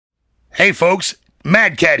Hey folks,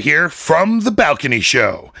 Mad Cat here from The Balcony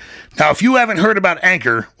Show. Now, if you haven't heard about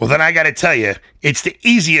Anchor, well then I gotta tell you, it's the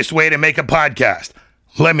easiest way to make a podcast.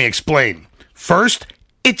 Let me explain. First,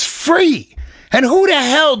 it's free. And who the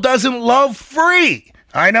hell doesn't love free?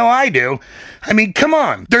 I know I do. I mean, come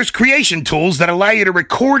on. There's creation tools that allow you to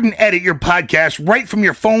record and edit your podcast right from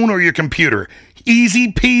your phone or your computer.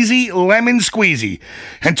 Easy peasy, lemon squeezy.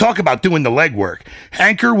 And talk about doing the legwork.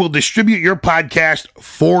 Anchor will distribute your podcast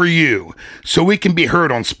for you, so it can be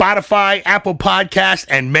heard on Spotify, Apple Podcasts,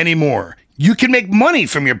 and many more. You can make money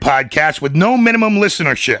from your podcast with no minimum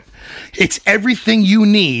listenership. It's everything you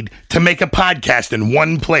need to make a podcast in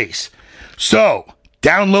one place. So,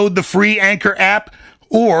 download the free Anchor app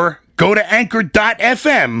or go to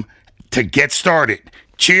anchor.fm to get started.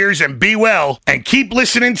 Cheers and be well, and keep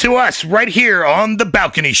listening to us right here on The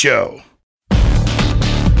Balcony Show.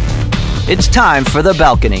 It's time for The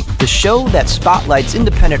Balcony, the show that spotlights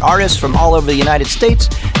independent artists from all over the United States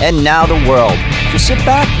and now the world. So sit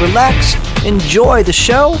back, relax, enjoy the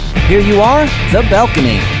show. Here you are, The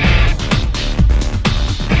Balcony.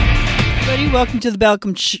 Everybody, welcome to The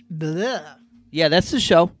Balcony. Yeah, that's the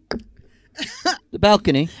show. The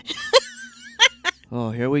Balcony. Oh,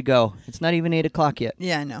 here we go. It's not even 8 o'clock yet.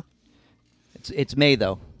 Yeah, I know. It's May,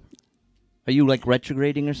 though. Are you, like,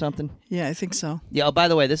 retrograding or something? Yeah, I think so. Yeah, oh, by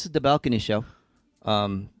the way, this is The Balcony Show.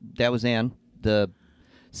 That was Ann.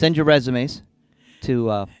 Send your resumes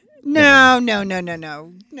to... No.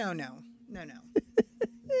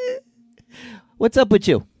 What's up with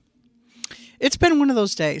you? It's been one of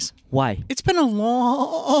those days. Why? It's been a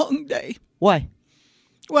long day. Why?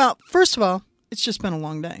 Well, first of all, it's just been a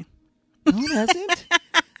long day. No, it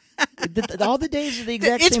hasn't. All the days are the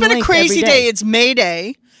exact It's same been a length crazy every day. It's May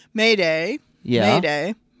Day. May Day. Yeah. May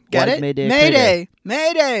Day. Get Why it? May Day, May Day? Day.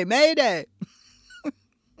 May Day. May Day.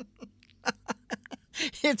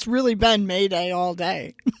 It's really been May Day all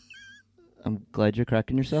day. I'm glad you're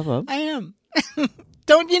cracking yourself up. I am.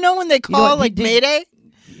 Don't you know when they call what, like May Day?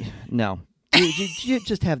 No. You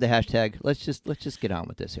just have the hashtag. Let's just get on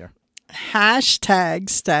with this here. Hashtag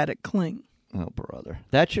static cling. Oh, brother.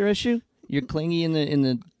 That's your issue? You're clingy in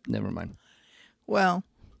the never mind. Well,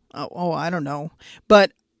 I don't know.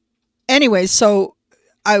 But anyway, so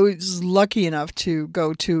I was lucky enough to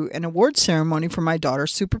go to an award ceremony for my daughter.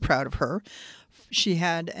 Super proud of her. She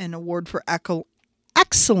had an award for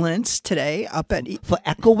excellence today up at... For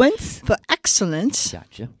excellence? For excellence.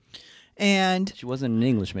 Gotcha. And... She wasn't an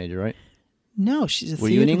English major, right? No, she's a theater...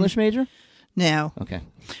 Were you an English major? No. Okay.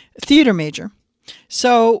 Theater major.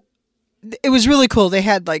 So it was really cool. They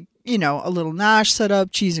had like, you know, a little nosh set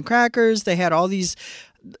up, cheese and crackers. They had all these...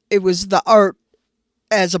 It was the art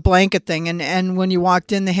as a blanket thing. And when you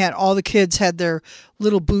walked in, they had all the kids had their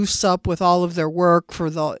little booths up with all of their work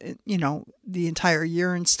for the, you know, the entire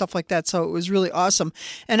year and stuff like that. So it was really awesome.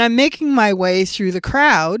 And I'm making my way through the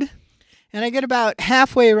crowd and I get about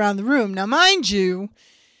halfway around the room. Now, mind you,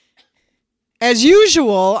 as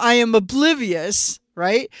usual, I am oblivious,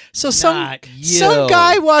 right? So some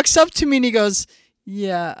guy walks up to me and he goes,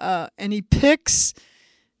 yeah, and he picks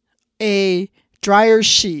a dryer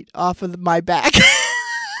sheet off of my back.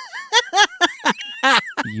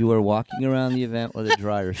 You were walking around the event with a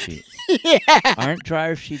dryer sheet. Yeah. Aren't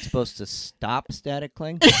dryer sheets supposed to stop static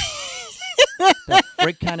cling? The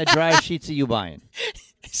frick kind of dryer sheets are you buying?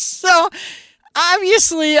 So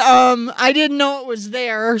obviously, I didn't know it was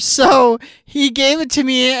there, so he gave it to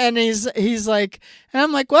me, and he's like, and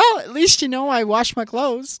I'm like, well, at least you know I wash my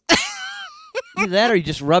clothes. Either that, or you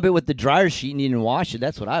just rub it with the dryer sheet and you didn't wash it.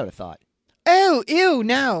 That's what I would have thought. Oh, ew,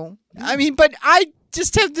 no. I mean, but I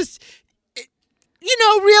just have this, you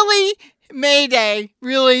know, really, May Day,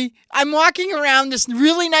 really. I'm walking around this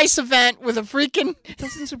really nice event with a freaking... It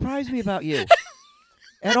doesn't surprise me about you.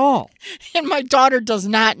 At all. And my daughter does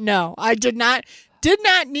not know. I did not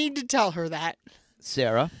need to tell her that.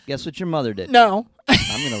 Sarah, guess what your mother did? No.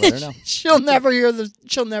 I'm going to let her know. She'll never hear this.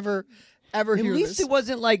 She'll never, ever hear this. At least it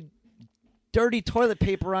wasn't like dirty toilet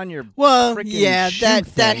paper on your Well, frickin' yeah, shoe that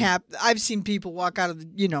thing. happened. I've seen people walk out of the,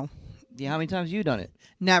 you know. Yeah, how many times have you done it?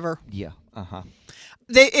 Never. Yeah, uh-huh.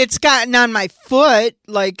 It's gotten on my foot,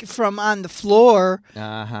 like from on the floor.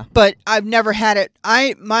 Uh-huh. But I've never had it.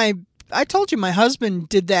 I told you my husband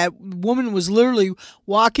did that. Woman was literally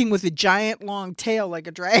walking with a giant long tail, like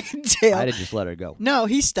a dragon tail. I'd have just let her go. No,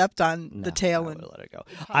 he stepped on the tail I and would let her go.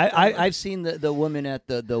 I've seen the women at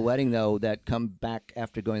the wedding though that come back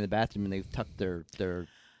after going to the bathroom and they've tucked their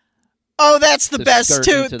Oh, that's the best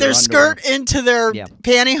too. Their Their skirt into their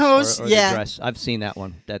pantyhose. Or yeah, the dress. I've seen that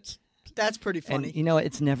one. That's pretty funny. And you know,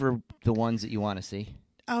 it's never the ones that you want to see.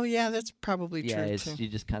 Oh yeah, that's probably yeah, true too.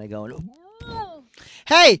 You're just kind of going.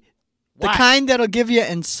 Hey, The Why? kind that'll give you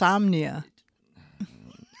insomnia.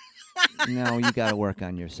 No, you got to work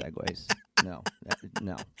on your segues. No.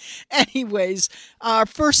 Anyways, our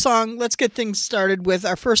first song, let's get things started with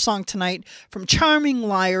our first song tonight from Charming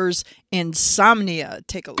Liars, Insomnia.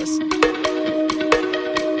 Take a listen.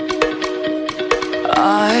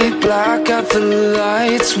 I black out the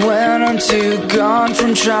lights when I'm too gone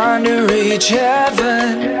from trying to reach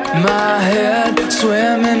heaven. My head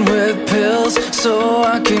swimming with pills so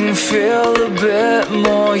I can feel a bit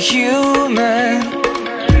more human.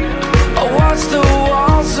 I watch the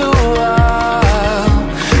walls a while,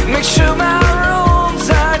 make sure my room's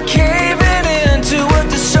not caving into a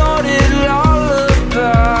distorted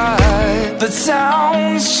lullaby, but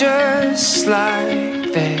sounds just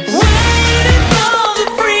like this. Waiting for the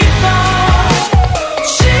free fall,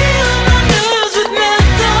 chill my nerves with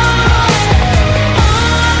menthol.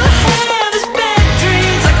 All I have is bad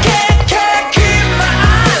dreams, I can't keep my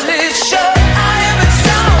eyelids shut. I am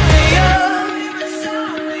insomnia.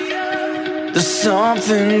 There's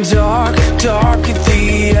something dark at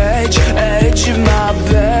the edge of my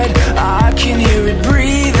bed. I can hear it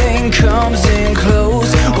breathing, comes in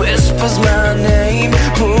close, whispers my name,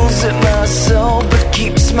 pulls at my soul, but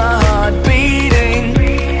keeps my heart beating.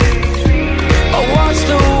 I watch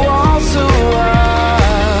the walls a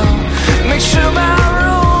while, make sure my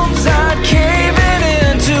room's not caving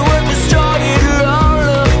into a distorted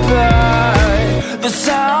lullaby, but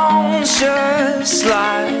sounds just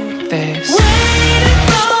like this. Waiting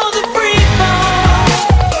for the free fall,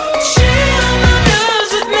 chill my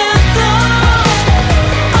nerves with menthol.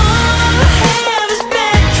 All I have is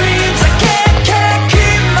bad dreams, I can't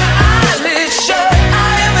keep my eyelids shut.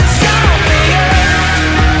 I am insomnia.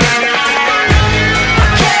 I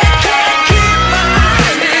can't keep my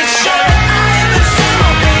eyelids shut. I am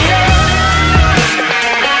insomnia.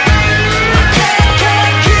 I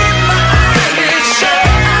can't keep my eyelids shut.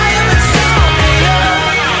 I am insomnia.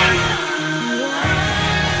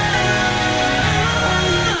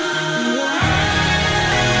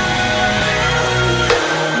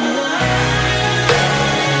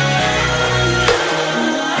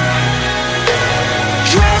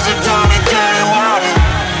 Treasure down in dirty water.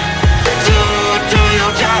 Do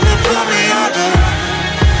your job and put me under.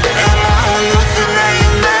 Am I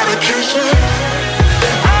hallucinating medication?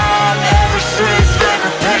 I'm every sin's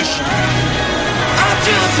favorite patient. I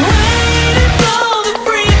just Waiting for the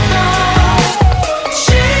free fall,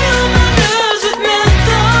 chill my nerves with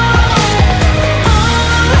menthol.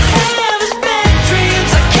 All I have is bad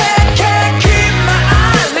dreams, I can't keep my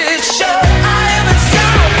eyelids shut. I am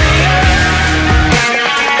insomnia.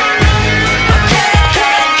 I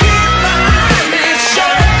can't keep my eyelids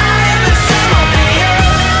shut. I am insomnia.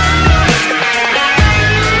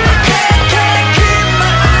 I can't keep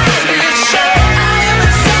my eyelids shut. I am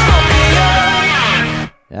insomnia.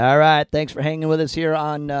 All right. Thanks for hanging with us here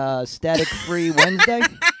on Static Free Wednesday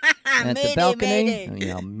at the balcony.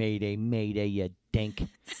 Mayday, you dink.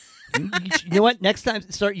 You know what? Next time,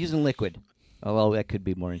 start using liquid. Oh, well, that could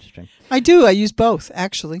be more interesting. I do. I use both,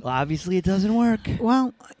 actually. Well, obviously, it doesn't work.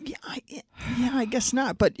 Well, yeah, I guess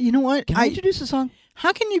not. But you know what? Can I introduce a song?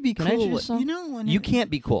 How can you be Can I cool? introduce a song? You know, when You can't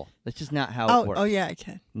be cool. That's just not how it works. Oh, yeah, I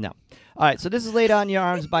can. No. All right. So this is Laid on Your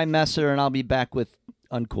Arms by Messer, and I'll be back with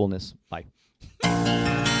Uncoolness. Bye.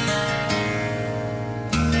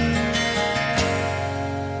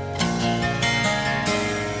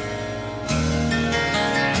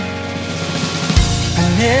 I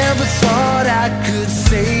never thought I could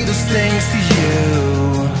say those things to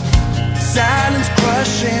you. Silence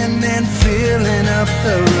crushing and filling up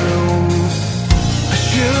the room. I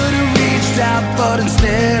should have reached out, but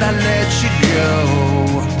instead I let you go.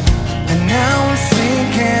 And now I'm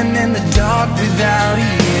sinking in the dark without you.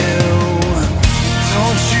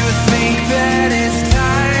 Don't you think that it's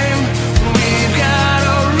time we've got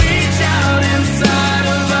to reach out inside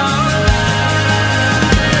of our lives?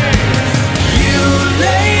 You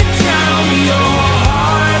lay down your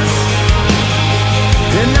heart,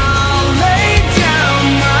 and I'll lay down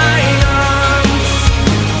my arms,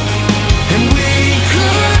 and we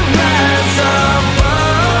could rise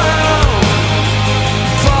above,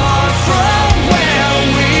 far from where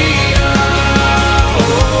we are.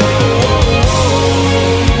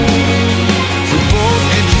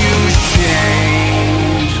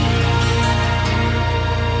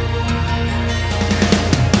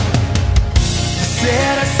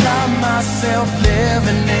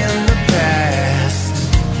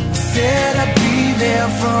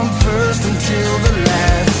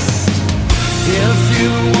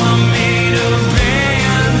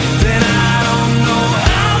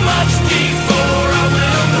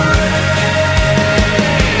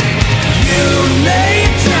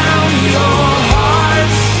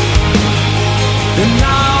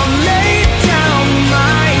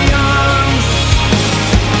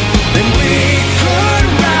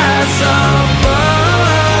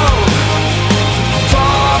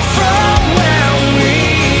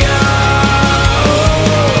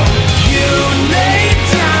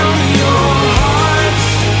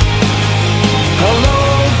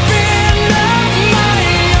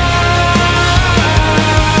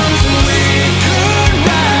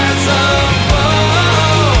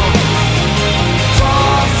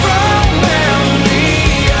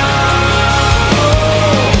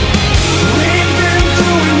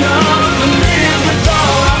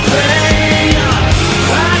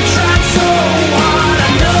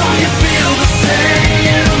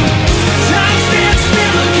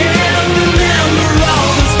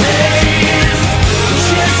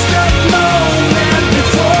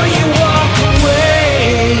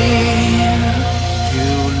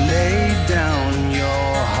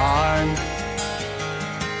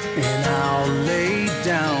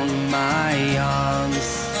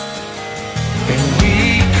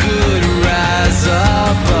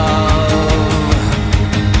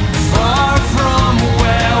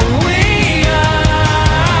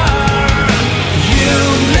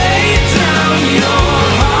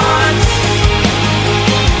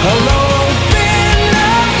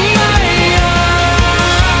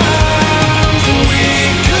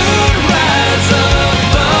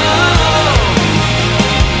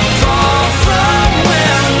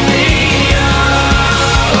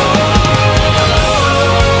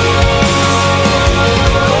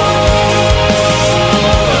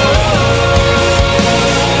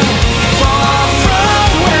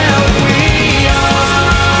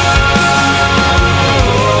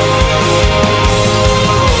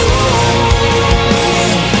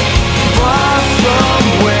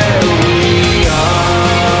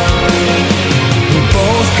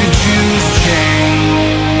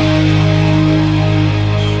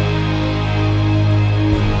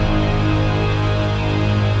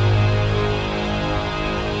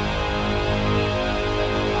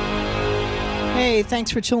 Hey, thanks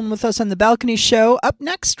for chilling with us on the Balcony Show. Up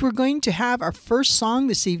next, we're going to have our first song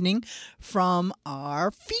this evening from our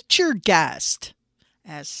featured guest,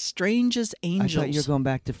 As Strange as Angels. I thought you were going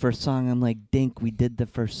back to first song. I'm like, Dink, we did the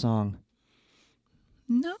first song.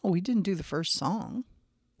 No, we didn't do the first song.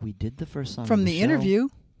 We did the first song From of the show. interview.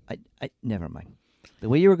 I never mind. The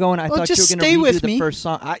way you were going, I Well, thought you were just going stay to with redo the me. first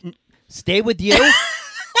song. Stay with you?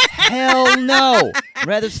 Hell no. I'd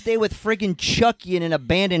rather stay with friggin' Chucky in an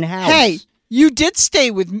abandoned house. Hey, you did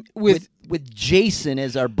stay with with Jason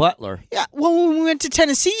as our butler. Yeah, well, when we went to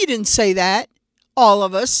Tennessee, you didn't say that. All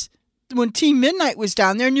of us. When Team Midnight was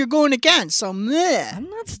down there, and you're going again. So, meh. I'm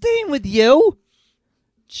not staying with you.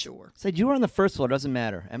 Sure. Said you were on the first floor. Doesn't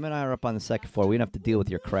matter. Em and I are up on the second floor. We don't have to deal with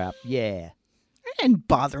your crap. Yeah. I didn't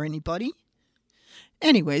bother anybody.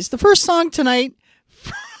 Anyways, the first song tonight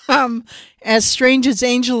from As Strange as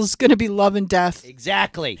Angels is going to be Love and Death.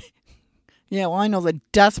 Exactly. Yeah, well, I know the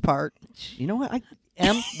death part. You know what?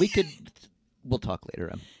 We'll talk later,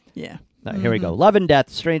 Em. Yeah. All right, here we go. Love and Death,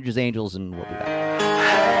 Strangers, Angels, and we'll be back.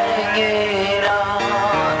 Hanging on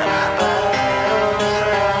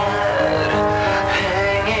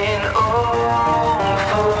hanging on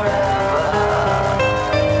forever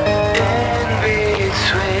in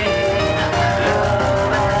between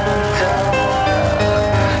love and death,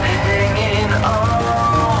 hanging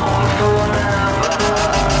on forever.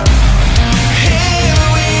 Here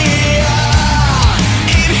we are,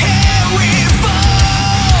 and here we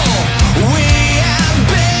fall. We have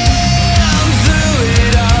been through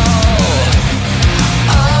it all.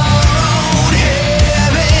 Our own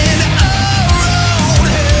heaven, our own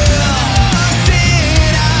hell.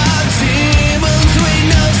 Seen our demons we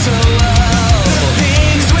know so well. The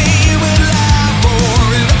things we would lie for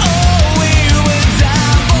and all we would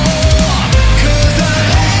die for. 'Cause I'm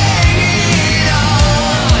hanging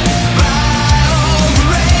on by a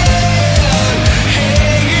thread,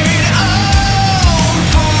 hanging on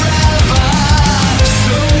forever.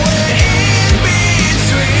 Somewhere in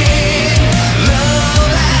between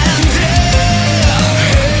love and death,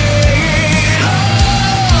 hanging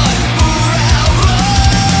on forever.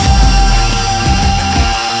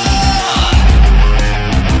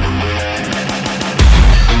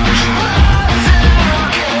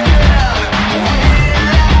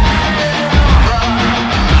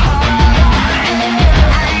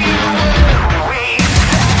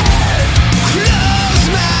 Close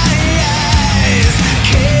my eyes,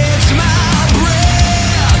 catch my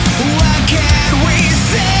breath. Why can't we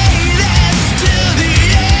say that's till the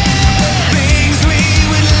end? Things we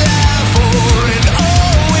would lie for and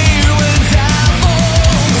all we would die for.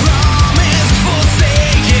 Promise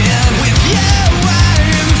forsaken, with you I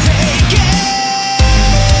am taken.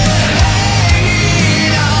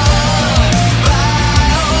 Hanging on by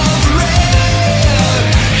a thread,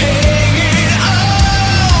 hanging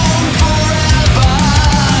on forever.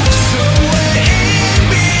 Somewhere in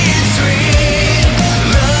between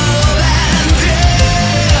love and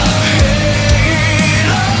death, hanging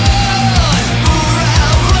on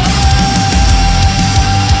forever.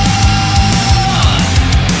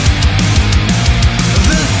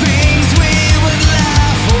 The things we would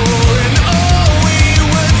lie for and all we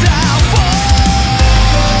would die for.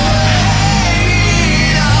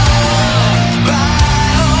 Hanging on by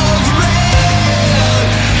a thread,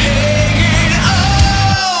 hanging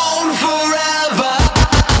on forever.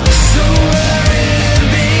 Somewhere in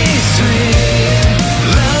between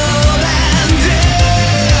love and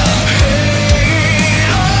death,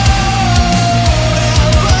 hanging on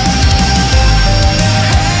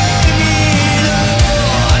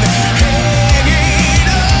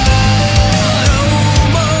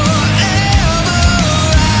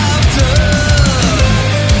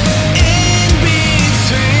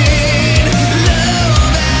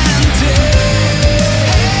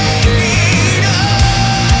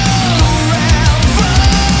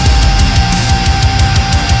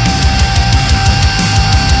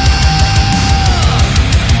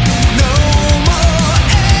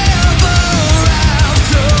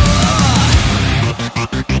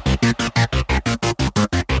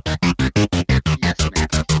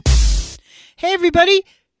Hey, everybody.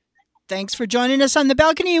 Thanks for joining us on the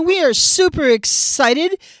balcony. And we are super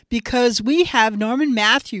excited because we have Norman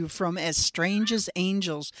Matthew from As Strange as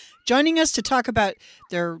Angels joining us to talk about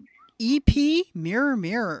their EP, Mirror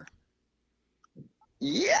Mirror.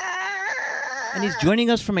 And he's joining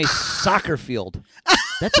us from a soccer field.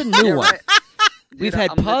 That's a new one. We've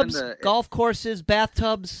had pubs, golf courses,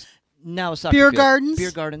 bathtubs, now a soccer Beer field. gardens.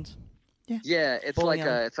 Beer gardens. Yeah, it's Bowling like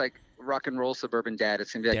alley. it's like rock and roll suburban dad.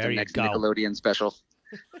 It's gonna be like There the you next go. Nickelodeon special.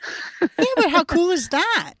 Yeah, but how cool is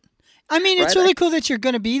that? I mean, it's Right? really cool that you're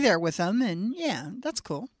going to be there with them, and yeah, that's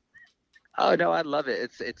cool. Oh no, I love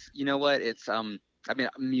it. It's you know what? It's I mean,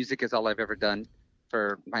 music is all I've ever done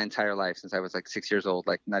for my entire life since I was like 6 years old.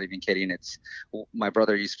 Like, not even kidding. It's my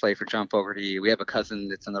brother used to play for John Fogerty. We have a cousin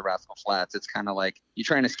that's in the Rascal Flats. It's kind of like you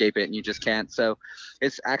try and escape it and you just can't. So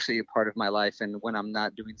it's actually a part of my life. And when I'm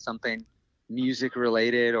not doing something music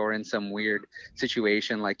related or in some weird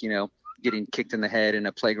situation, like, you know, getting kicked in the head in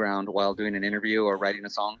a playground while doing an interview or writing a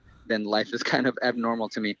song, then life is kind of abnormal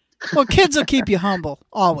to me. Well, kids will keep you humble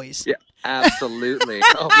always. Yeah, absolutely.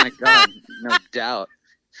 Oh my God, no doubt.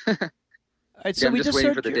 All right, so Yeah, I'm we just just waiting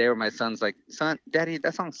heard for the day where my son's like, "Son, Daddy,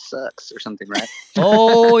 that song sucks," or something, right?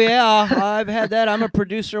 Oh yeah, I've had that. I'm a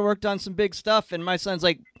producer, worked on some big stuff, and my son's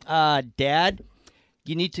like, Dad,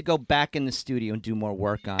 you need to go back in the studio and do more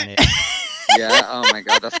work on it. Yeah. Oh my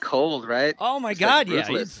God, that's cold, right? Oh my It's God, like yeah,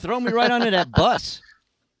 you ruthless. throw me right onto that bus.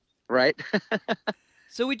 Right.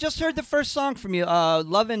 So we just heard the first song from you,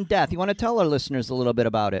 Love and Death. You want to tell our listeners a little bit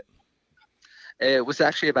about it? It was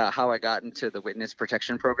actually about how I got into the witness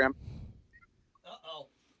protection program. Uh-oh.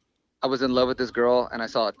 I was in love with this girl and I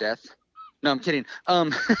saw a death. No, I'm kidding.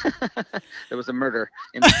 There was a murder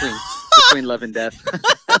in between love and death.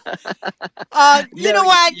 You No, know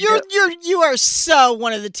what? you You are so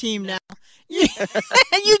one of the team now. You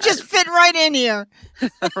just fit right in here.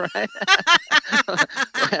 Right.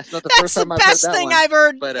 That's not the That's first the time I've heard best that thing one. I've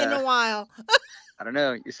heard but, in a while. I don't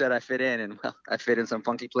know. You said I fit in, and well, I fit in some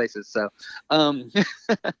funky places. So,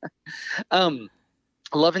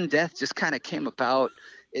 Love and Death just kind of came about.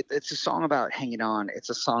 It's a song about hanging on. It's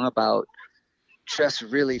a song about just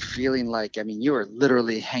really feeling like, I mean, you are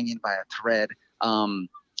literally hanging by a thread. And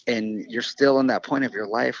you're still in that point of your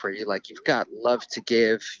life where you've got love to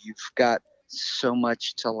give. You've got so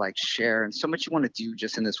much to like share and so much you want to do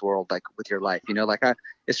just in this world, like with your life, you know, like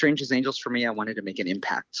As Strange as Angels, for me, I wanted to make an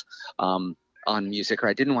impact, on music, or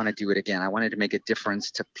I didn't want to do it again. I wanted to make a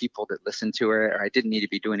difference to people that listen to it, or I didn't need to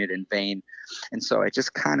be doing it in vain. And so I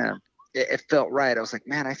just kind of, it felt right. I was like,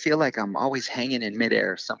 man, I feel like I'm always hanging in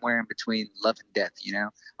midair, somewhere in between love and death. You know,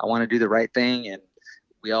 I want to do the right thing, and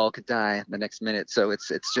we all could die the next minute. So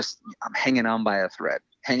it's just, I'm hanging on by a thread,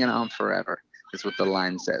 hanging on forever is what the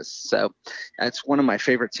line says. So it's one of my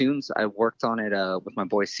favorite tunes. I worked on it with my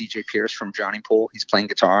boy CJ Pierce from Drowning Pool. He's playing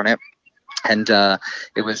guitar on it. And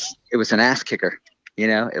it was an ass kicker. You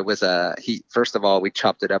know, it was first of all, we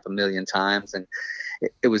chopped it up a million times, and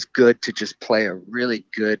it was good to just play a really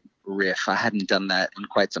good riff. I hadn't done that in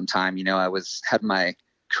quite some time. You know, had my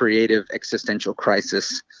creative existential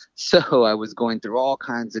crisis. So I was going through all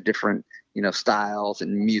kinds of different, you know, styles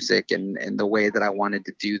and music and the way that I wanted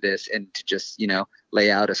to do this, and to just, you know, lay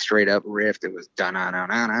out a straight up riff that was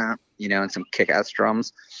da-na-na-na-na, you know, and some kick-ass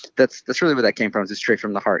drums. That's really where that came from. It's straight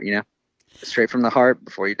from the heart, you know, straight from the heart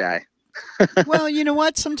before you die. Well, you know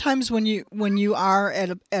what? Sometimes when you are at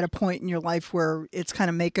a point in your life where it's kind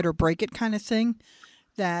of make it or break it kind of thing,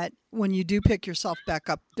 that when you do pick yourself back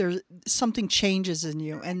up, there's something changes in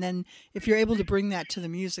you, and then if you're able to bring that to the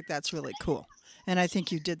music, that's really cool. And I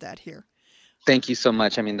think you did that here. Thank you so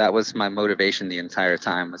much. I mean, that was my motivation the entire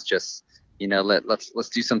time, was just, you know, let's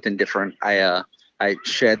do something different. I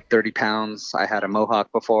shed 30 pounds. I had a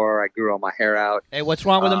mohawk before. I grew all my hair out. Hey, what's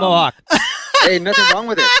wrong with the mohawk? Hey, nothing wrong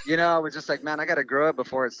with it. You know, I was just like, man, I got to grow it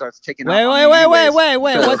before it starts taking off. Wait.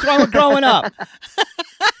 So- What's wrong with growing up?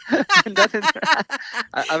 Nothing.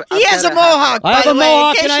 He has a mohawk. I have by a the way, in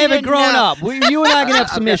mohawk case and I you haven't didn't grown know. up. You and I are going to have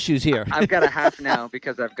some issues here. I've got a half now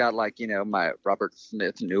because I've got, like, you know, my Robert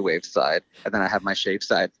Smith new wave side, and then I have my shave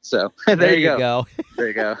side. So there you go. There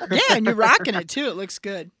you go. Yeah, and you're rocking it too. It looks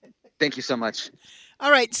good. Thank you so much.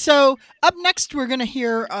 All right, so up next we're going to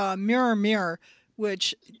hear Mirror Mirror,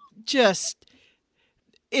 which just,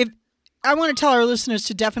 if I want to tell our listeners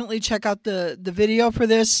to definitely check out the video for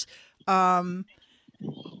this. And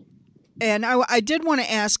I did want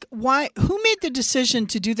to ask, who made the decision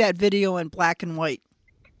to do that video in black and white?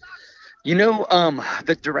 You know,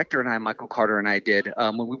 the director and I, Michael Carter and I did,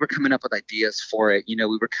 when we were coming up with ideas for it, you know,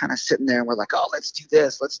 we were kind of sitting there and we're like, oh, let's do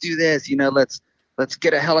this, you know, let's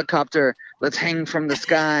get a helicopter, let's hang from the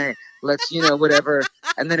sky, let's, you know, whatever.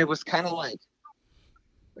 And then it was kind of like,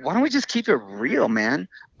 why don't we just keep it real, man?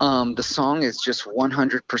 The song is just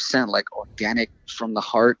 100% like organic from the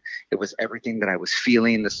heart. It was everything that I was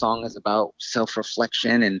feeling. The song is about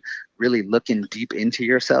self-reflection and really looking deep into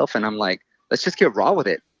yourself. And I'm like, let's just get raw with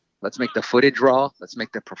it. Let's make the footage raw. Let's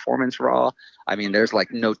make the performance raw. I mean, there's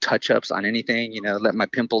like no touch-ups on anything, you know, let my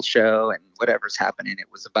pimples show and whatever's happening.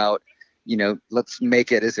 It was about, you know, let's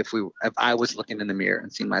make it as if I was looking in the mirror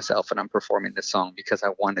and seeing myself and I'm performing this song, because I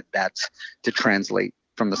wanted that to translate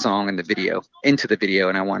from the song and the video into the video,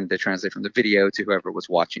 and I wanted to translate from the video to whoever was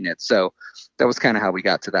watching it. So that was kind of how we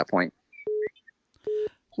got to that point.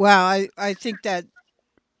 Wow, I think that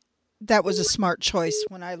was a smart choice.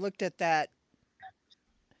 When I looked at that,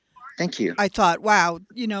 Thank you. I thought, wow,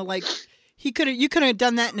 like you could have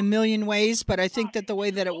done that in a million ways, but I think that the way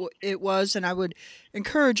that it was, and I would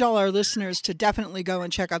encourage all our listeners to definitely go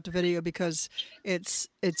and check out the video because it's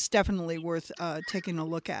definitely worth taking a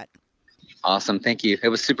look at. Awesome. Thank you. It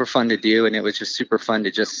was super fun to do, and it was just super fun to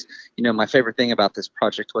just, my favorite thing about this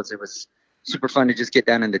project was it was super fun to just get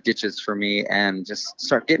down in the ditches for me and just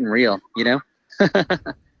start getting real,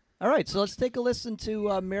 All right, so let's take a listen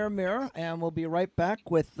to Mirror Mirror, and we'll be right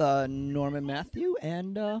back with Norman Matthew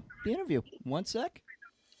and the interview. One sec.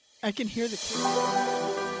 I can hear the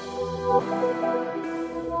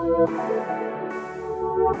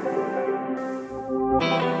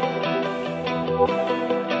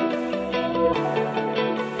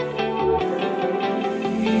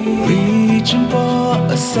Reaching for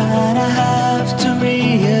a sign, I have to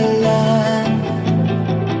realign.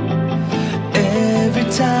 Every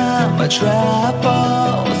time I try, I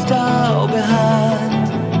fall behind.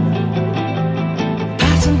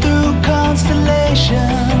 Passing through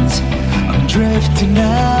constellations, I'm drifting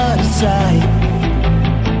out of sight.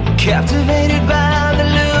 Captivated by the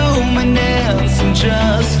luminance, I'm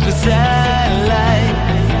just a satellite.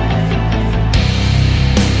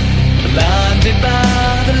 Blinded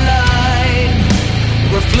by the light,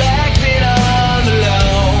 reflected all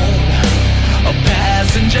alone. A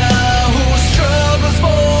passenger who struggles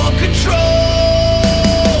for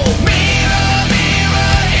control. Mirror,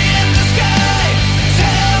 mirror in the sky,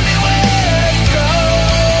 tell me where to go.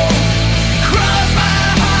 Cross my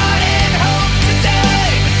heart and hope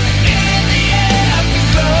today, in the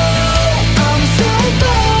afterglow. I'm so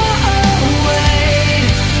far away,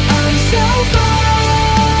 I'm so far.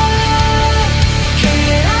 Can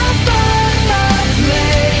I find my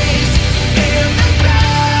place in the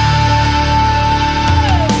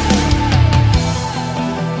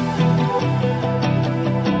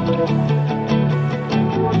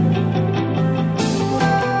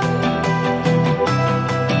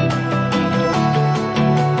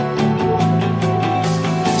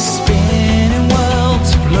spinning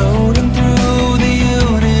worlds floating through the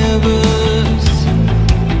universe,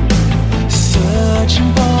 searching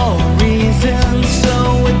for a reason so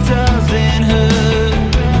it doesn't hurt.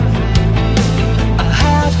 I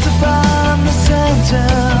have to find the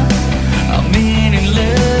center. I'm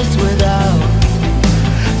meaningless without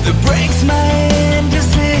that breaks my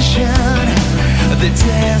indecision, that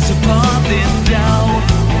tears apart this doubt.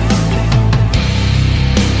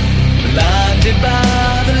 Blinded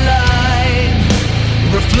by the light,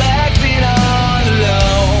 reflecting all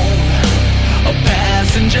alone. A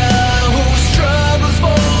passenger who struggles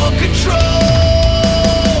for control.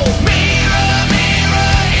 Mirror,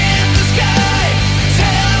 mirror in the sky,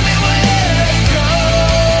 tell me where to go.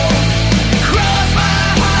 Cross my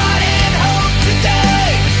heart and hope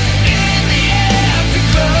today, in the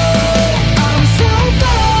afterglow. I'm so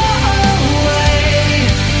far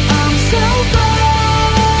away, I'm so far.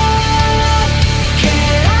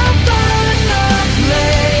 Can I find my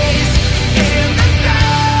place in the stars?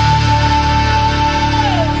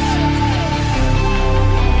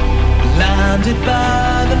 Blinded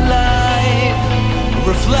by the light,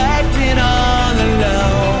 reflecting all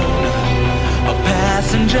alone. A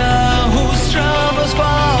passenger who struggles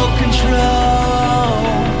for control.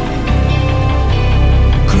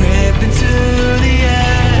 Gripping to the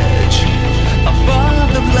edge, above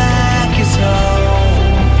the blackest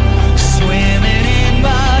hole. Swimming in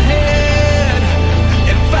my head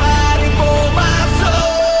and fighting for my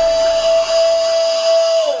soul.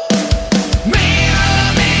 Mirror,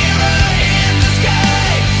 mirror in the sky,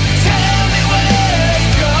 tell me where to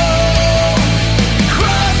go.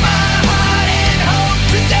 Cross my heart and hope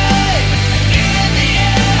today, in the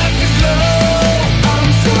afterglow. I'm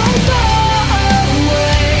so far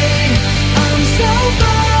away, I'm so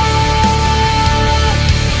far.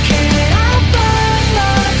 Can I find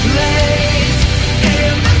my place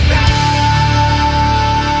in the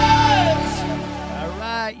stars? All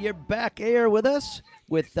right, you're back here with us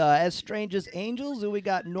with As Strange as Angels, and we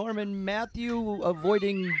got Norman Matthew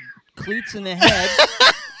avoiding cleats in the head,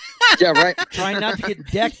 Yeah, right. trying not to get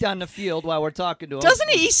decked on the field while we're talking to him. Doesn't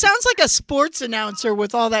he? He sounds like a sports announcer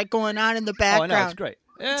with all that going on in the Oh, background. no, it's great.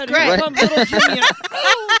 And great. here comes little Jimmy.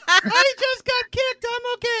 Oh, I just got kicked.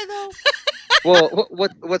 I'm okay, though. Well,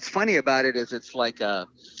 what's funny about it is it's like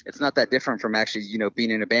it's not that different from actually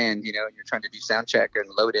being in a band, and you're trying to do sound check and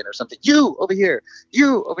load in or something. You over here,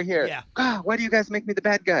 Yeah. God, why do you guys make me the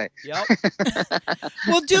bad guy? Yep.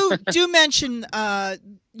 Well, do mention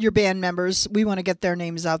your band members. We want to get their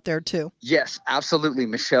names out there too. Yes, absolutely.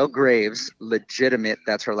 Michelle Graves, legitimate.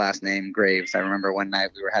 That's her last name, Graves. I remember one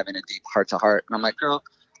night we were having a deep heart to heart, and I'm like, girl,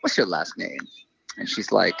 what's your last name? And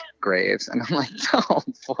she's like, Graves. And I'm like, no,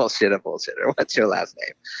 bullshitter. What's your last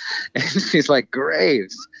name? And she's like,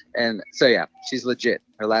 Graves. And so, yeah, she's legit.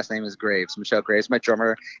 Her last name is Graves. Michelle Graves, my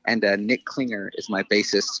drummer. And Nick Klinger is my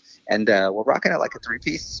bassist. And we're rocking out like a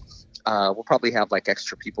 3-piece. We'll probably have like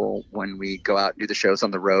extra people when we go out and do the shows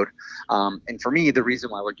on the road. And for me, the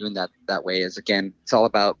reason why we're doing that way is, again, it's all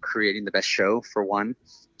about creating the best show, for one.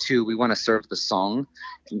 2, we want to serve the song,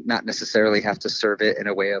 not necessarily have to serve it in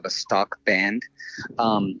a way of a stock band.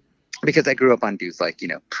 Because I grew up on dudes like,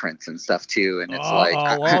 Prince and stuff too. And it's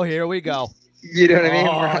Here we go. You know what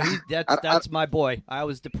I mean? That's my boy. I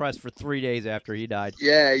was depressed for 3 days after he died.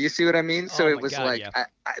 Yeah, you see what I mean? So Oh it my was God, like, yeah.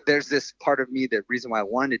 there's this part of me, the reason why I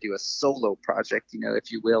wanted to do a solo project,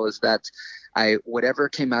 if you will, is that whatever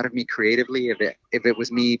came out of me creatively, if it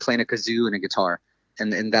was me playing a kazoo and a guitar,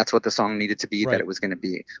 and that's what the song needed to be, Right. that it was going to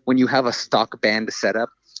be. When you have a stock band set up,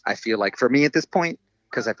 I feel like for me at this point,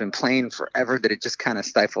 because I've been playing forever, that it just kind of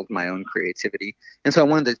stifled my own creativity. And so I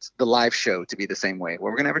wanted the live show to be the same way,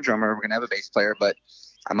 where we're going to have a drummer, we're going to have a bass player, but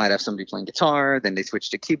I might have somebody playing guitar, then they switch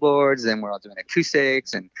to keyboards, then we're all doing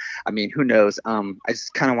acoustics. And I mean, who knows? I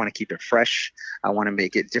just kind of want to keep it fresh. I want to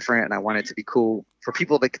make it different, and I want it to be cool for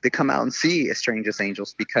people that come out and see As Strange as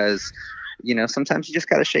Angels, because sometimes you just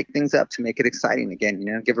got to shake things up to make it exciting again,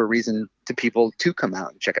 give a reason to people to come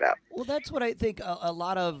out and check it out. Well, that's what I think a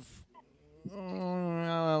lot of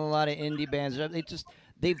indie bands,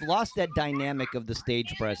 they've lost that dynamic of the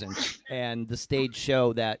stage presence and the stage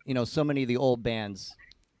show that, so many of the old bands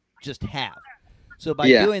just have. So by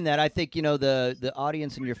Yeah. doing that, I think, the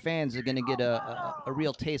audience and your fans are going to get a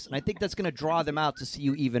real taste. And I think that's going to draw them out to see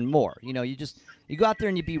you even more. You go out there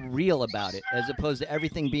and you be real about it, as opposed to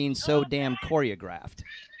everything being so damn choreographed.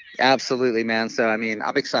 Absolutely, man. So, I mean,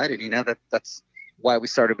 I'm excited, that's why we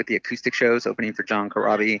started with the acoustic shows, opening for John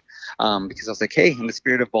Corabi, because I was like, hey, in the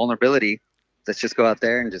spirit of vulnerability, let's just go out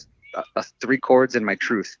there and just 3 chords and my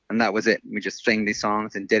truth. And that was it. We just sang these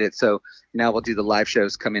songs and did it. So now we'll do the live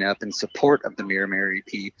shows coming up in support of the Mirror Mary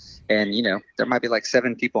EP. And, there might be like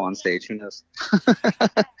 7 people on stage. Who knows?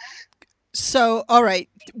 So, all right,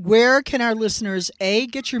 where can our listeners, A,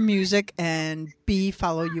 get your music, and B,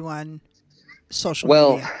 follow you on social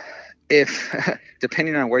Well, media? if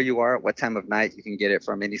depending on where you are at what time of night, you can get it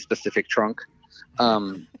from any specific trunk.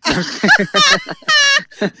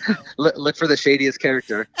 Look for the shadiest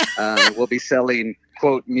character. We'll be selling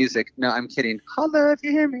quote music. No, I'm kidding. Holla if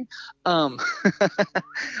you hear me.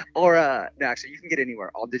 Or no, actually, you can get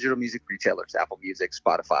anywhere. All digital music retailers: Apple Music,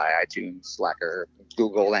 Spotify, iTunes, Slacker,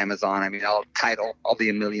 Google, Amazon. I mean, Tidal, all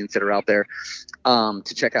the millions that are out there.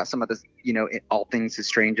 To check out some of the, all things As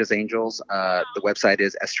Strange as Angels. The website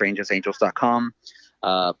is asstrangeasangels.com.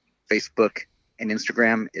 Facebook and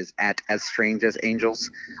Instagram is at As Strange as Angels.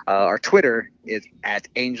 Our Twitter is at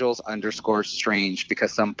Angels_strange,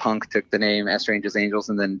 because some punk took the name As Strange as Angels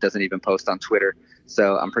and then doesn't even post on Twitter.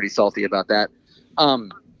 So I'm pretty salty about that.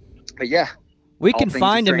 But yeah, We all can things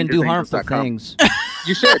find them and do harmful AsStrangeasAngels.com. things.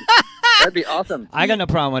 You should. That'd be awesome. I got no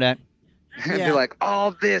problem with that. It'd Yeah. be like,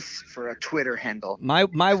 all this for a Twitter handle. My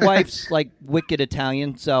wife's like wicked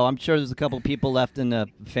Italian, so I'm sure there's a couple people left in the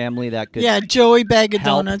family that could Yeah, Joey Bag of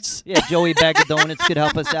help. Donuts. Yeah, Joey Bag of Donuts could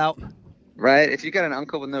help us out. Right? If you got an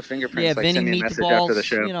uncle with no fingerprints, Yeah, like Vinny send me a message after the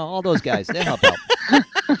Meatballs, show. all those guys, they help out.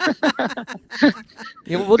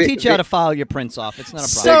 Yeah, we'll teach you how to file your prints off. It's not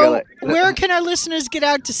a problem. So, where can our listeners get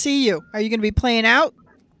out to see you? Are you going to be playing out?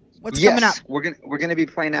 What's coming up? We're gonna be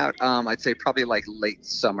playing out. I'd say probably like late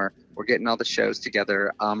summer. We're getting all the shows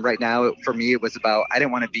together. Right now, for me, it was about I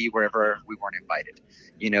didn't want to be wherever we weren't invited.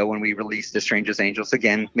 When we released The Strange as Angels,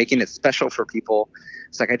 again, making it special for people.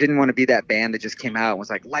 It's like I didn't want to be that band that just came out and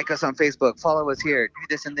was like us on Facebook, follow us here, do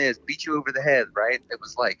this and this, beat you over the head, right? It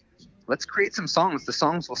was like, let's create some songs. The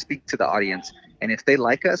songs will speak to the audience, and if they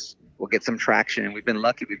like us, we'll get some traction. And we've been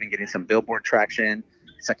lucky. We've been getting some Billboard traction,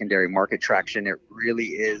 secondary market traction. It really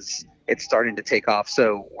is. It's starting to take off.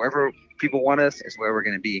 So wherever people want us is where we're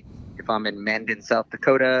going to be. If I'm in Mandan, South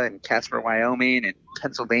Dakota, and Casper, Wyoming, and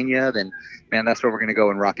Pennsylvania, then man, that's where we're going to go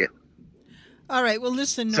and rock it. All right. Well,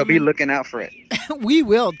 listen. So be looking out for it. We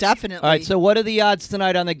will, definitely. All right, so what are the odds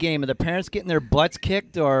tonight on the game? Are the parents getting their butts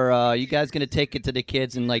kicked, or are you guys going to take it to the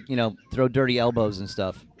kids and, throw dirty elbows and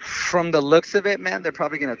stuff? From the looks of it, man, they're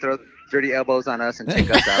probably going to dirty elbows on us and take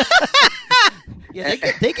us out. Yeah,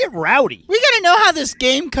 they get rowdy. We got to know how this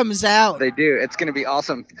game comes out. They do. It's going to be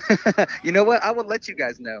awesome. You know what? I will let you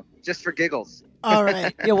guys know, just for giggles. All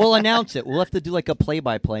right. Yeah, we'll announce it. We'll have to do like a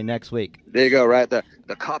play-by-play next week. There you go, right? The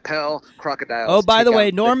Coppell Crocodiles. Oh, by the take way,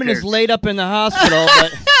 out Norman the is Bears. laid up in the hospital,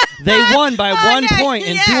 but they won by 1 point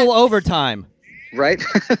in dual overtime. Right?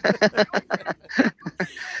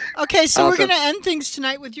 Okay, so we're Awesome. going to end things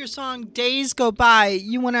tonight with your song Days Go By.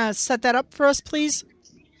 You want to set that up for us, please?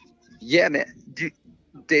 Yeah, man.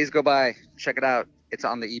 Days Go By. Check it out. It's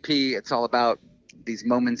on the EP. It's all about these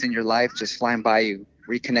moments in your life just flying by you.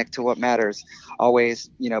 Reconnect to what matters. Always,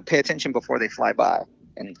 pay attention before they fly by.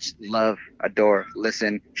 And just love, adore,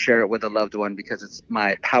 listen, share it with a loved one because it's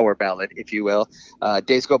my power ballad, if you will.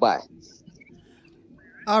 Days Go By.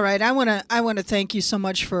 All right, I want to thank you so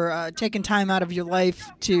much for taking time out of your life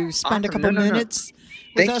to spend a Awesome. couple No. minutes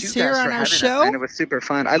with Thank us you here guys on for our having show. us, man. It was super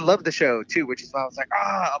fun. I love the show too, which is why I was like,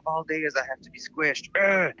 of all days I have to be squished.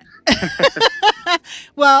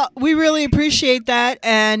 Well, we really appreciate that,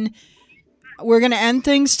 and we're going to end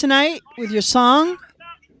things tonight with your song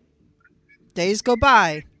Days Go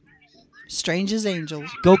By. Strange as Angels.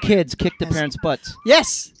 Go kids, kick the parents' butts.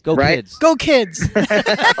 Yes. Go Right? kids. Go kids.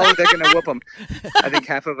 Oh, they're gonna whoop them. I think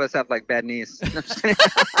half of us have like bad knees.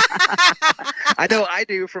 I know I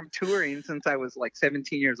do from touring since I was like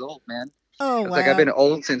 17 years old, man. Oh, It's wow. like I've been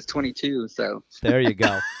old since 22. So There you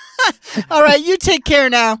go. All right, you take care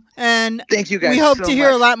now, and thank you guys. we hope so to hear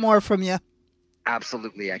a much. lot more from you.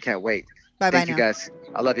 Absolutely, I can't wait. Bye-bye Thank you now. guys.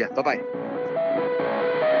 I love you. Bye bye.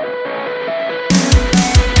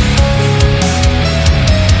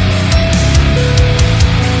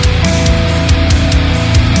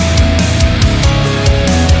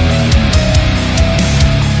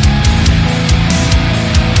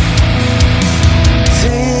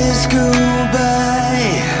 Days go by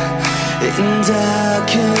and I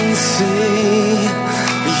can see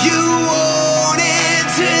you wanted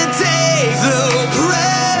to take the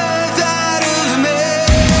breath out of me.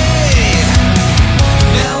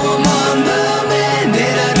 Now I'm on the mend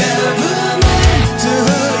and I never meant to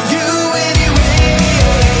hurt you anyway.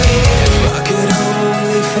 If I could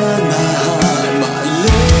only find my heart, my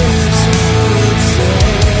lips would say,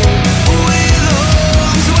 with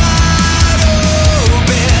arms wide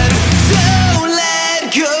open, don't let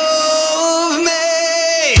go of me.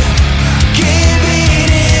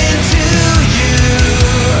 Giving in to you,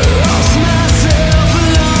 lost myself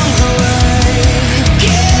along the way.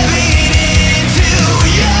 Giving in to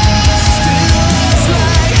you, still it's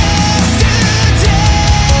like yesterday.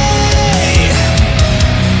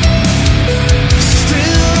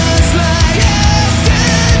 Still it's like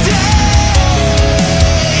yesterday.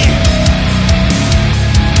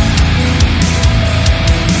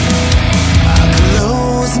 I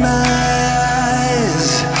close my eyes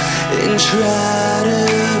and try to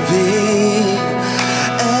be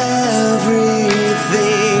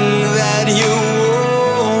everything that you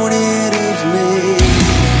wanted of me.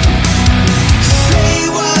 Say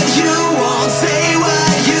what you want, say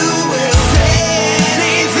what you will, say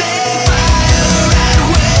anything, fire at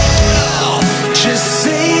will. Just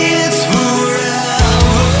say it's forever.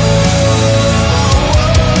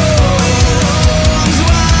 Arms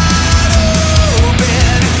wide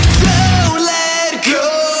open, don't let go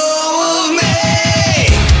of me.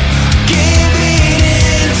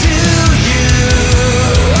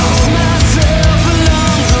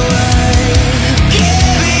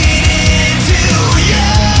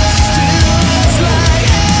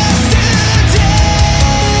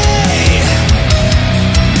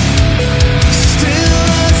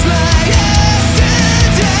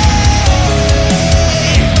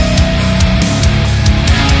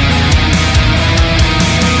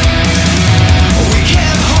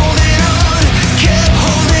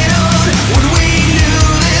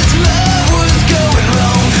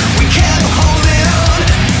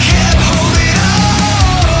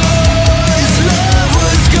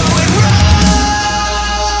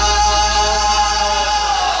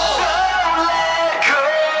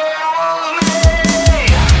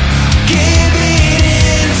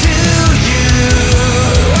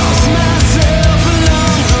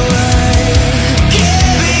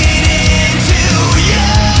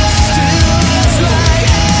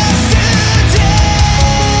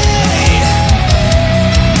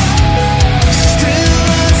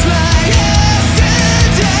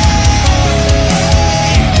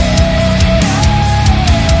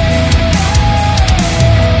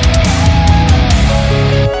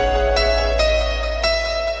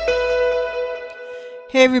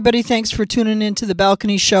 Hey everybody, thanks for tuning in to The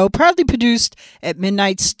Balcony Show, proudly produced at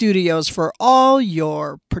Midnight Studios for all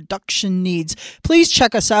your production needs. Please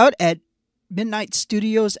check us out at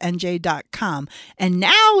midnightstudiosnj.com. And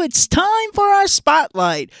now it's time for our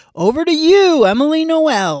spotlight. Over to you, Emily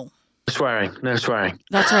Noel. No swearing. That's right,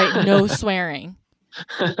 no swearing.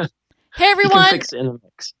 Hey You everyone. can fix it in the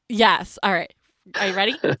mix. Yes. All right. Are you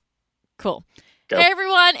ready? Cool. Go. Hey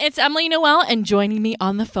everyone, it's Emily Noel, and joining me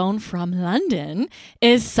on the phone from London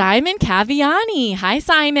is Simon Caviani. Hi,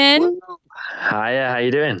 Simon. Hiya, how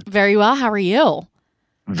you doing? Very well. How are you?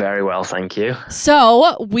 Very well, thank you.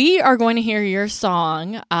 So we are going to hear your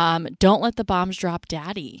song, "Don't Let the Bombs Drop,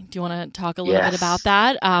 Daddy." Do you want to talk a little bit about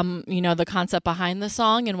that? The concept behind the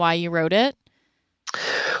song and why you wrote it.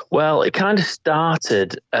 Well, it kind of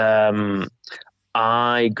started.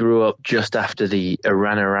 I grew up just after the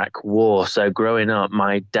Iran-Iraq war. So growing up,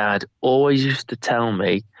 my dad always used to tell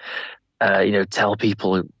me, tell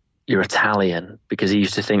people you're Italian, because he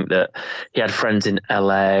used to think that he had friends in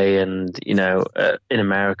LA and, in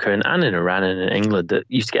America and in Iran and in England that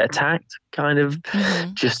used to get attacked kind of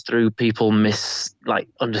just through people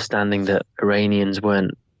understanding that Iranians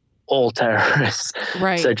weren't all terrorists.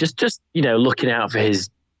 Right. So just looking out for his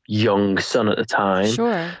young son at the time.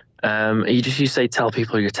 Sure. He just used to say, tell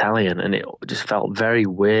people you're Italian, and it just felt very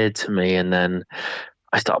weird to me. And then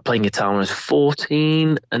I started playing guitar when I was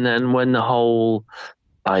 14, and then when the whole,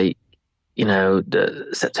 the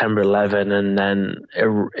September 11 and then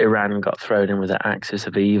Iran got thrown in with the Axis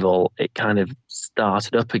of Evil, it kind of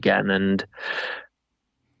started up again. And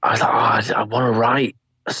I was like, I want to write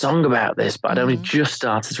a song about this, but I'd only just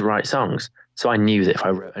started to write songs. So I knew that if I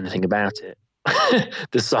wrote anything about it,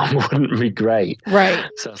 the song wouldn't be great. Right.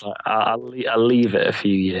 So I was like, I'll leave it a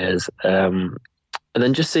few years. And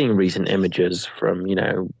then just seeing recent images from,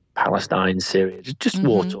 Palestine, Syria, just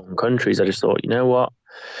war-torn countries, I just thought, you know what?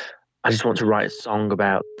 I just want to write a song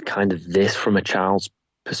about kind of this from a child's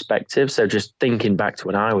perspective. So just thinking back to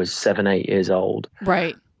when I was 7, 8 years old.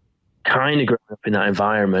 Right. Kind of growing up in that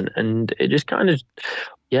environment. And it just kind of,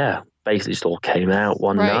 basically just all came out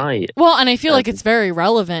one night. Well, and I feel like it's very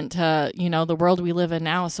relevant to, the world we live in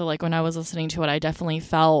now. So like when I was listening to it, I definitely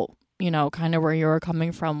felt, kind of where you were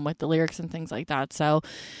coming from with the lyrics and things like that. So,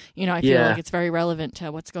 I feel like it's very relevant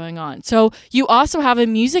to what's going on. So you also have a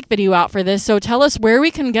music video out for this. So tell us where we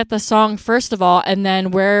can get the song first of all, and then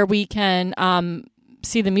where we can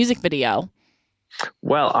see the music video.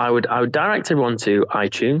 Well, I would direct everyone to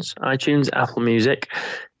iTunes, Apple Music.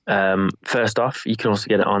 First off, you can also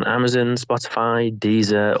get it on Amazon, Spotify,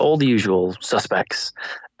 Deezer, all the usual suspects.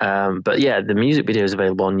 But yeah, the music video is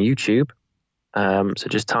available on YouTube. So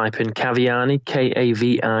just type in Caviani,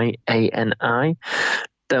 Kaviani.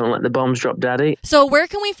 Don't Let the Bombs Drop, Daddy. So where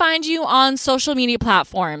can we find you on social media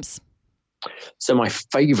platforms? So my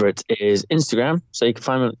favorite is Instagram. So you can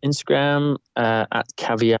find me on Instagram at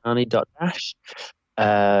Caviani.dash,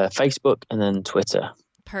 Facebook, and then Twitter.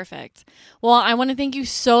 Perfect. Well, I want to thank you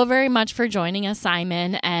so very much for joining us,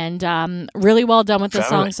 Simon, and really well done with the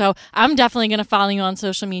song. So I'm definitely going to follow you on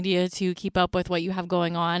social media to keep up with what you have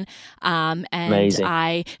going on. And Amazing.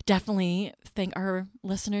 I definitely think our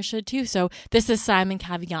listeners should too. So this is Simon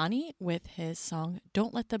Caviani with his song,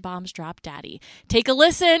 Don't Let the Bombs Drop, Daddy. Take a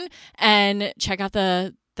listen and check out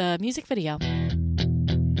the music video.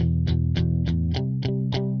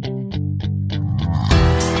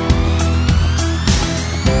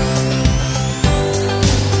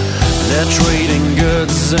 They're trading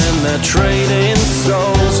goods and they're trading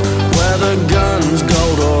souls. Whether guns,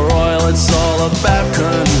 gold or oil, it's all about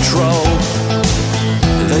control.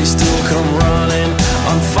 They still come running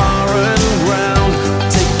on foreign ground,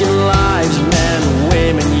 taking lives, men,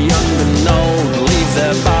 women, young and old, leave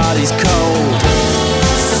their bodies cold.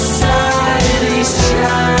 Society's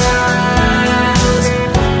child,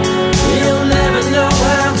 you'll never know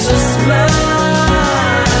how to smile.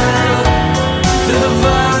 The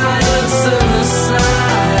violence of the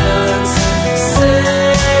silence,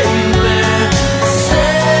 save me.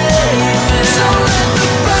 Don't let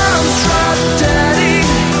the bombs drop, Daddy.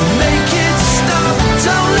 Make it stop.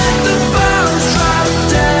 Don't let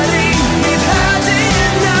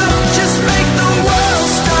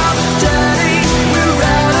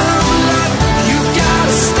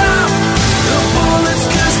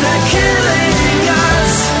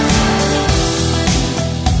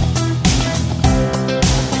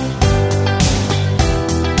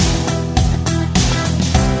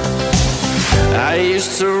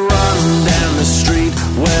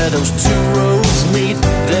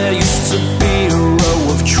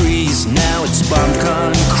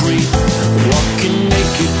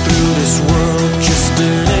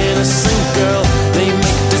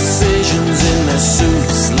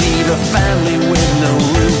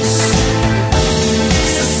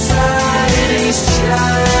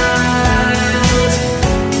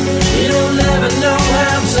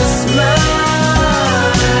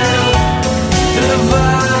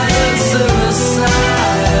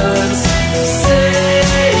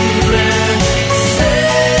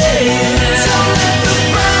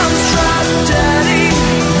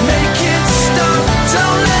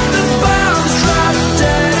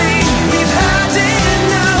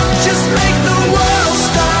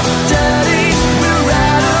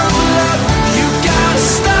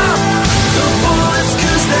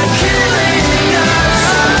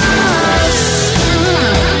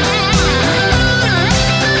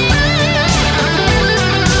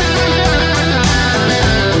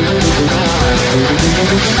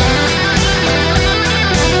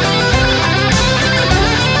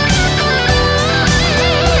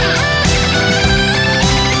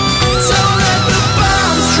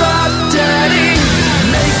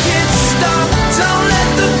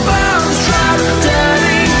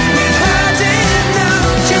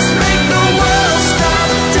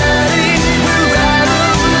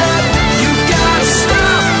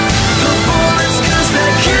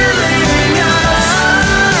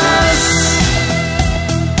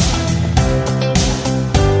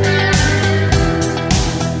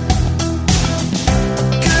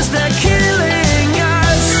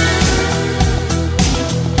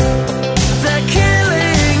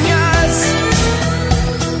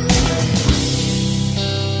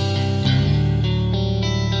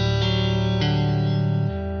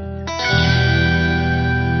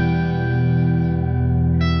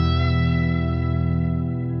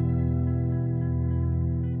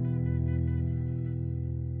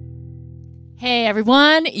Hey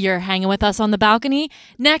everyone, you're hanging with us on the balcony.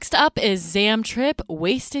 Next up is Zam Trip,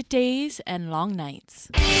 Wasted Days and Long Nights.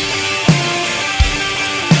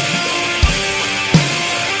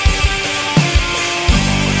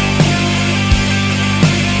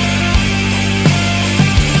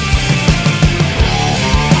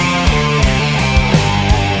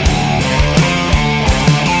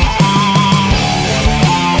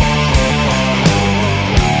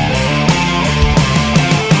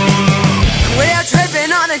 We're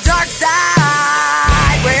tripping on the dark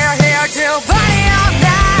side. We're here to party all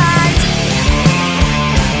night.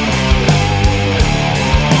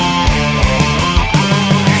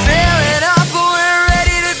 Fill it up, we're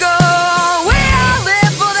ready to go. We all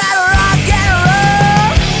live for that rock and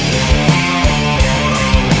roll.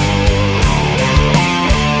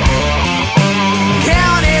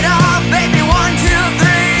 Count it off, baby, 1, 2, 3.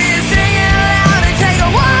 Sing it loud and take a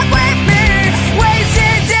walk with me.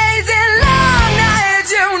 Wasted days and long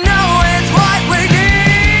nights, you know it's what we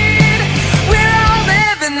need. We're all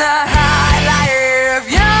living the high life,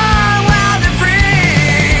 young, wild and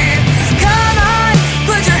free. Come on,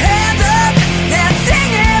 put your hands up and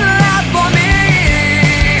sing it loud for me.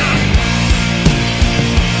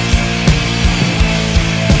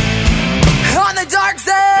 On the dark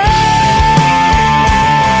side,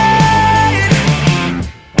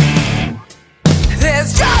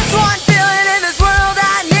 there's just one feeling in this world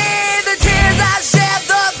I need. The tears I shed,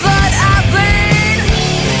 the blood I bleed.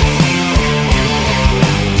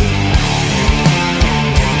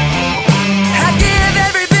 I give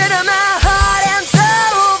every bit of my heart and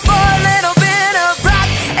soul for a little bit of rock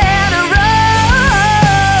and roll.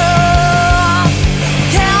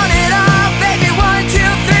 Count it off, baby, 1, 2,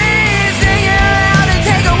 3. Sing it loud and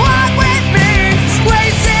take a walk with me.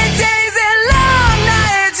 Wasted days and long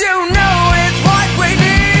nights, you know it's what we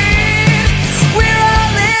need. We're all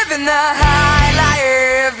living the high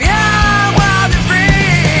life, young, wild and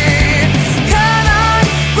free. Come on,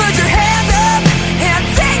 put your hands up and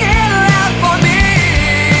sing it loud for me.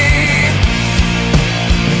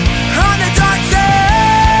 On the dark side.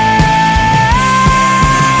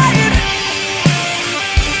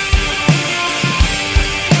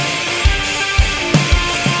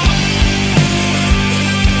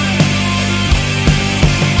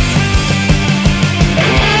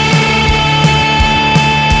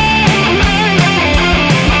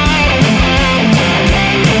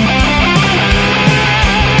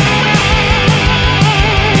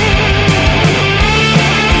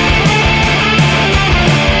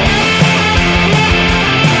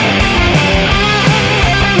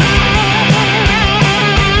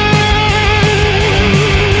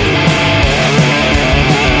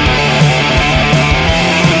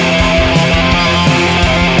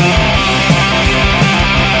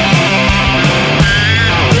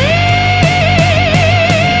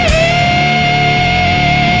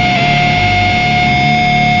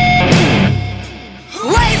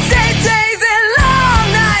 Wasted days and long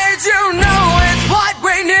nights, you know it's what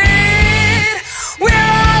we need. We're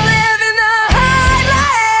all living the high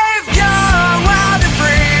life, young, wild and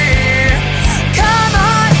free. Come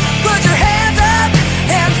on, put your hands up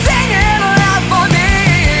and sing it loud for me.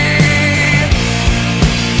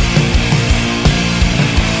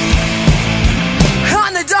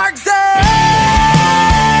 On the dark side.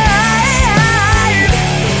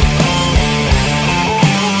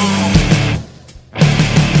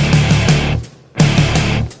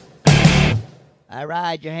 All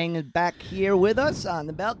right, you're hanging back here with us on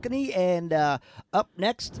the balcony, and up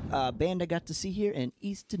next, a band I got to see here in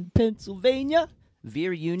Easton, Pennsylvania,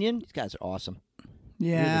 Veer Union. These guys are awesome.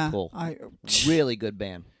 Yeah. Really cool. Really good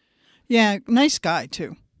band. Yeah, nice guy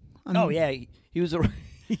too. Oh yeah, he was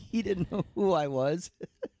he didn't know who I was.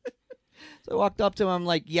 So I walked up to him. I'm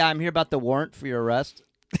like, "Yeah, I'm here about the warrant for your arrest."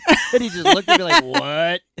 And he just looked at me like,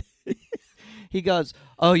 "What?" He goes,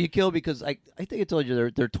 "Oh, you killed because I think I told you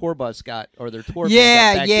their tour bus got their tour bus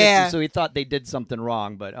got back yeah. So he thought they did something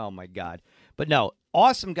wrong, but oh my god. But no,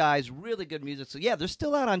 awesome guys, really good music. So yeah, they're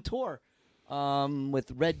still out on tour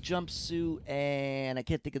with Red Jumpsuit and I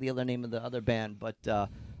can't think of the other name of the other band, but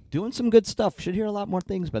doing some good stuff. Should hear a lot more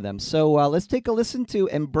things by them. So let's take a listen to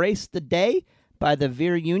Embrace the Day by the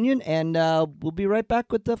Veer Union, and we'll be right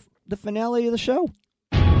back with the finale of the show.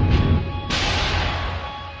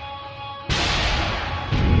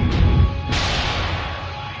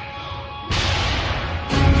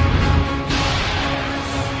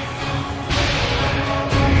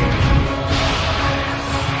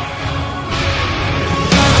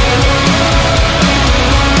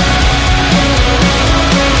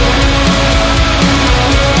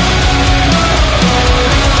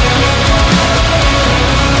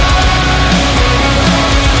 We'll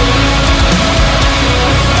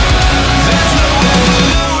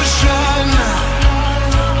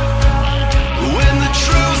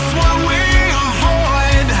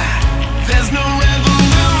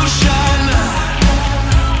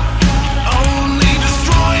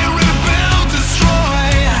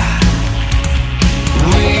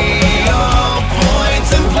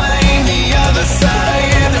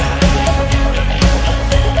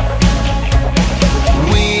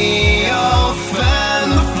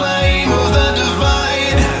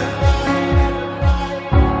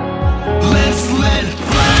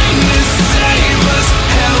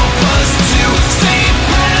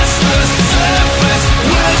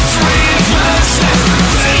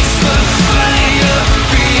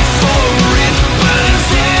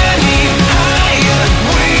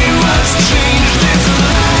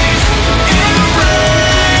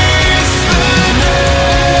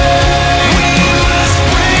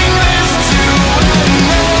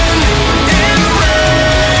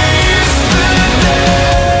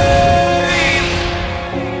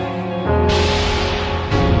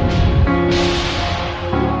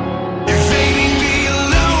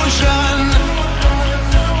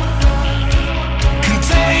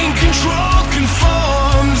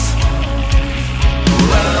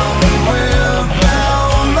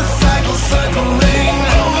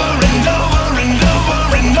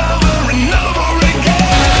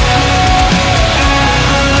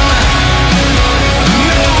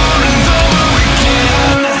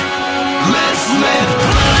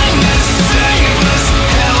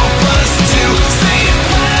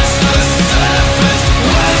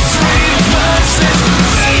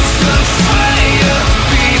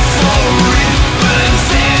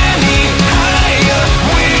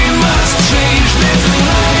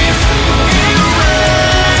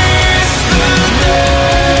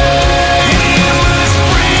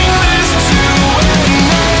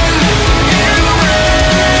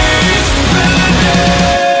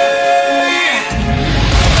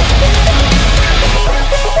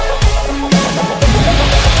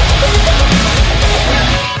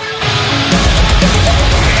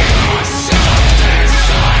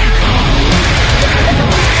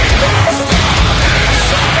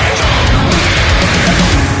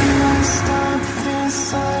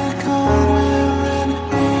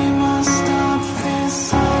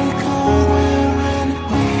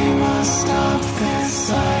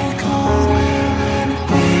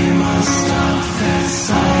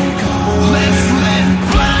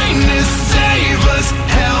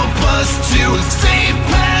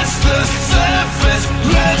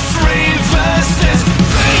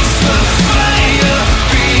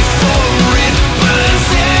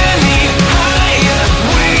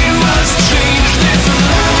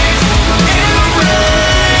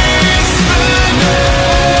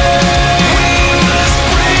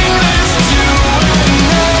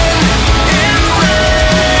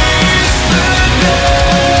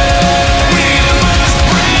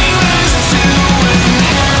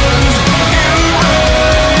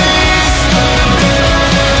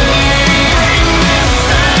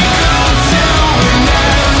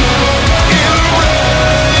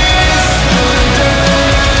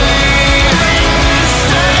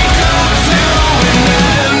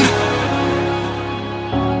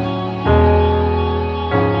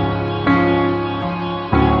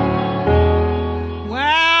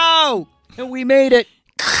made it.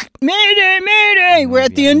 Mayday, mayday! We're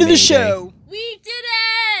at the end of the Mayday. show. We did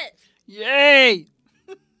it! Yay!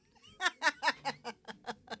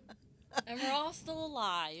 And we're all still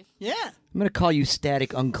alive. Yeah. I'm going to call you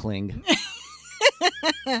Static Unclinged.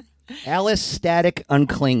 Alice Static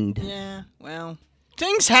Unclinged. Yeah, well,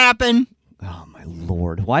 things happen Oh, my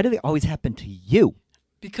Lord. Why do they always happen to you?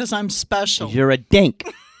 because I'm special. You're a dink.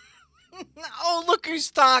 Oh, look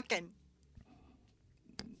who's talking.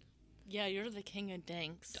 Yeah, you're the king of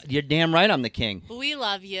dinks. You're damn right I'm the king. We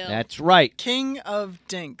love you. That's right. King of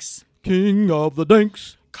dinks. King of the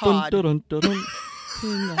dinks. Cod. Dun, dun, dun, dun, dun.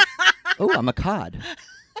 King of- Oh, I'm a cod.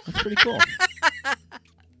 That's pretty cool.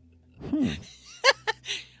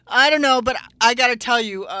 I don't know, but I got to tell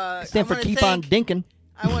you. Stand for keep on dinking.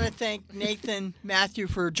 I want to thank Nathan Matthew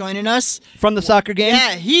for joining us. From the soccer game?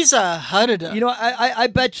 Yeah, he's a Hudda. You know, I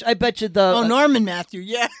bet you the... Oh, Norman Matthew,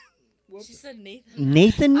 yeah. She said Nathan.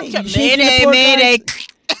 Nathan? Yeah, You changing the Mayday, poor Mayday. guys?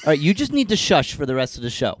 All right, you just need to shush for the rest of the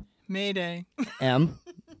show. Mayday. M,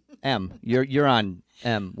 you're on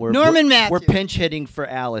M. Norman Matthew. We're pinch hitting for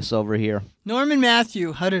Alice over here. Norman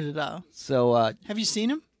Matthew, Hudda. So, Have you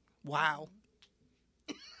seen him? Wow.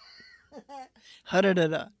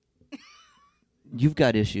 Hudda. you've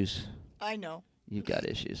got issues. I know. You've got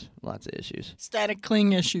issues. Lots of issues. Static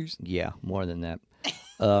cling issues. Yeah, more than that.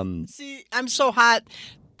 See, I'm so hot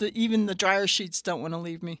that even the dryer sheets don't want to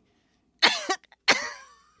leave me.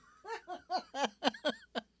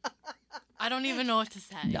 I don't even know what to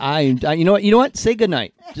say. You know what? Say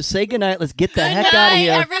goodnight. Just say goodnight. Let's get the heck out of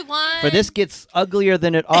here. Everyone. For this gets uglier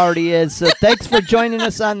than it already is. So thanks for joining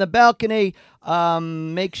us on the balcony.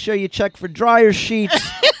 Make sure you check for dryer sheets.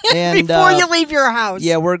 And Before you leave your house.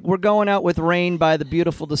 yeah, we're going out with Rain by the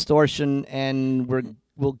Beautiful Distortion, and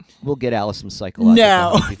we'll get Alice some psychological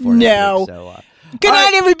help before next week. So, Good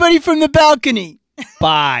night, everybody from the balcony.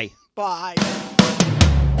 bye. Bye.